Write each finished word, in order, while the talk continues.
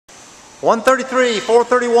133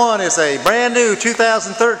 431 is a brand new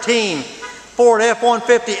 2013 Ford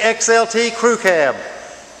F-150 XLT crew cab.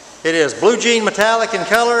 It is blue jean metallic in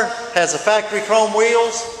color, has a factory chrome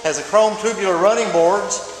wheels, has a chrome tubular running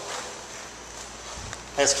boards,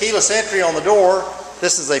 has keyless entry on the door.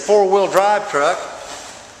 This is a four-wheel drive truck.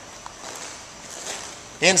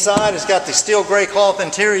 Inside it's got the steel gray cloth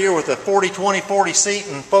interior with a 40-20-40 seat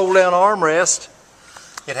and fold-down armrest.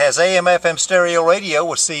 It has AM/FM stereo radio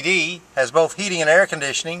with CD, has both heating and air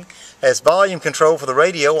conditioning, has volume control for the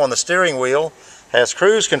radio on the steering wheel, has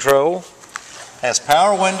cruise control, has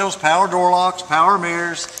power windows, power door locks, power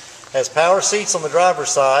mirrors, has power seats on the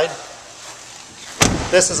driver's side.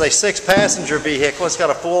 This is a 6-passenger vehicle. It's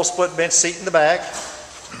got a full split bench seat in the back.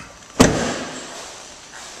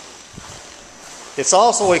 It's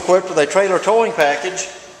also equipped with a trailer towing package.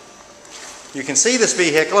 You can see this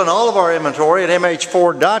vehicle and all of our inventory at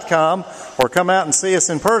mhford.com, or come out and see us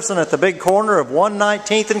in person at the big corner of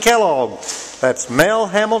 119th and Kellogg. That's Mel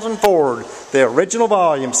Hamilton Ford, the original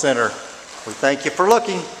volume center. We thank you for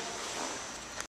looking.